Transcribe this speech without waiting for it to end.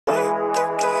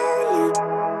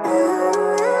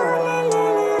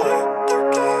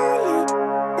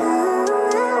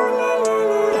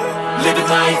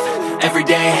life,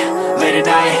 everyday, late at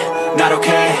night, not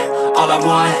okay. All I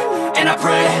want, and I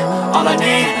pray, all I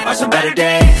need are some better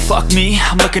days. Fuck me,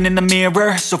 I'm looking in the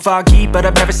mirror, so foggy, but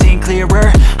I've never seen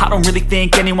clearer. I don't really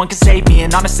think anyone can save me,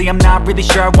 and honestly I'm not really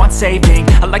sure I want saving.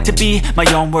 I like to be my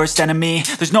own worst enemy.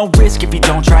 There's no risk if you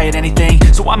don't try at anything,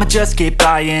 so I'ma just keep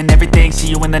buying everything. See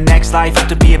you in the next life, have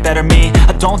to be a better me.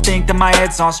 I don't think that my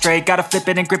head's on straight, gotta flip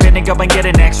it and grip it and go and get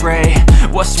an x-ray.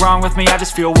 What's wrong with me? I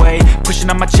just feel weight pushing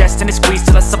on my chest and it squeezes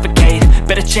till I suffocate.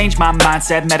 Better change my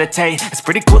mindset, meditate. It's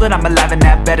pretty cool that I'm alive and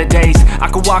have better days. I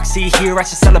could walk, see, hear, I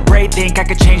should celebrate. Think I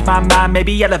could change my mind,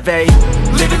 maybe elevate.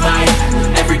 Living life,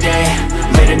 everyday,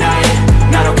 late at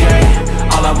night, not okay.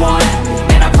 All I want,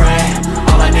 and I pray,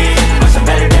 all I need are some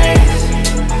better days.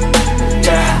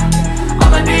 Yeah,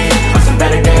 all I need are some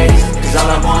better days. Cause all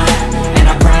I want, and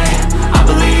I pray, I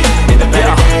believe in the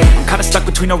better days. I'm kinda stuck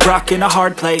between a rock and a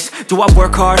hard place. Do I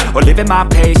work hard or live at my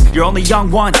pace? You're only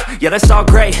young once, yeah that's all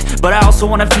great, but I also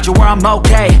want a future where I'm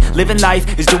okay. Living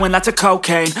life is doing lots of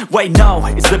cocaine. Wait no,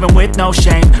 it's living with no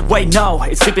shame. Wait no,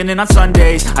 it's sleeping in on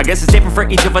Sundays. I guess it's different for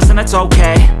each of us and that's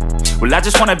okay. Well I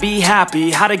just wanna be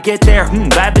happy, how to get there?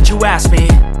 Glad that you asked me.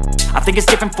 I think it's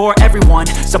different for everyone.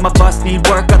 Some of us need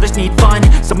work, others need fun.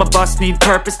 Some of us need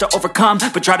purpose to overcome,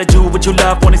 but try to do what you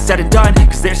love when it's said and done.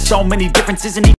 Cause there's so many differences in each